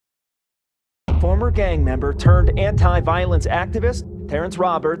Former gang member turned anti-violence activist, Terrence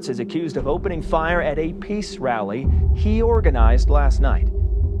Roberts is accused of opening fire at a peace rally he organized last night.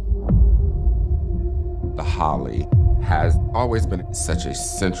 The Holly has always been such a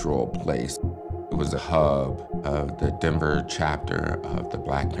central place. It was a hub of the Denver chapter of the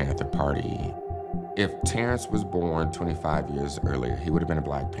Black Panther Party. If Terrence was born 25 years earlier, he would have been a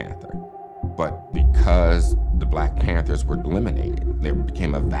Black Panther. But because the Black Panthers were eliminated, there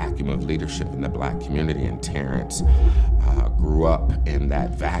became a vacuum of leadership in the Black community, and Terrence grew up in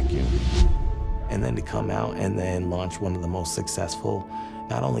that vacuum. And then to come out and then launch one of the most successful,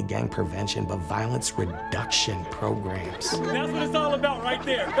 not only gang prevention, but violence reduction programs. That's what it's all about right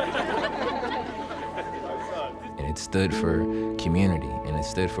there. And it stood for community, and it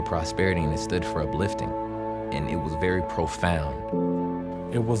stood for prosperity, and it stood for uplifting. And it was very profound.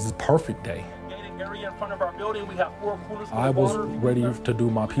 It was a perfect day. Area in front of our building, we have 4 corners. I was ready to do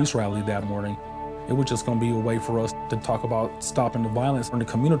my peace rally that morning. It was just going to be a way for us to talk about stopping the violence in the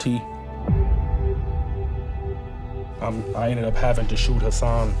community. I ended up having to shoot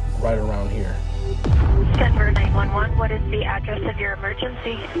Hassan right around here. Denver 911, what is the address of your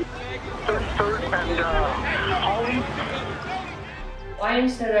emergency? 33rd and Holly. Why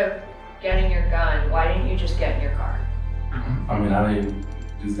instead of getting your gun, why didn't you just get in your car? I mean,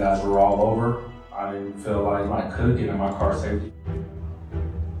 these guys were all over. I didn't feel like I could get in my car safely.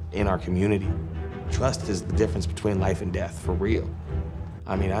 In our community, trust is the difference between life and death, for real.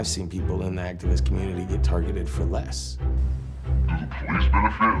 I mean, I've seen people in the activist community get targeted for less. Does the police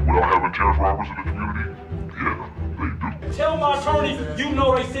benefit without having Terrence Roberts in the community? Yeah, they do. Tell my attorney, you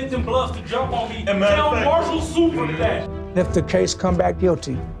know they sent them bloods to jump on me. Tell Marshall Super that. If the case come back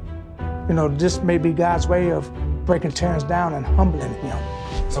guilty, you know, this may be God's way of breaking Terrence down and humbling him.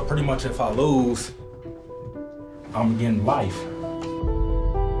 So pretty much if I lose, I'm getting life.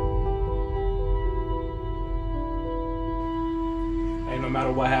 And no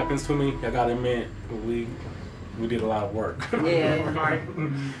matter what happens to me, I gotta admit, we did a lot of work. Yeah, right.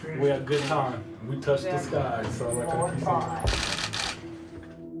 We had a good time. We touched the sky, so I can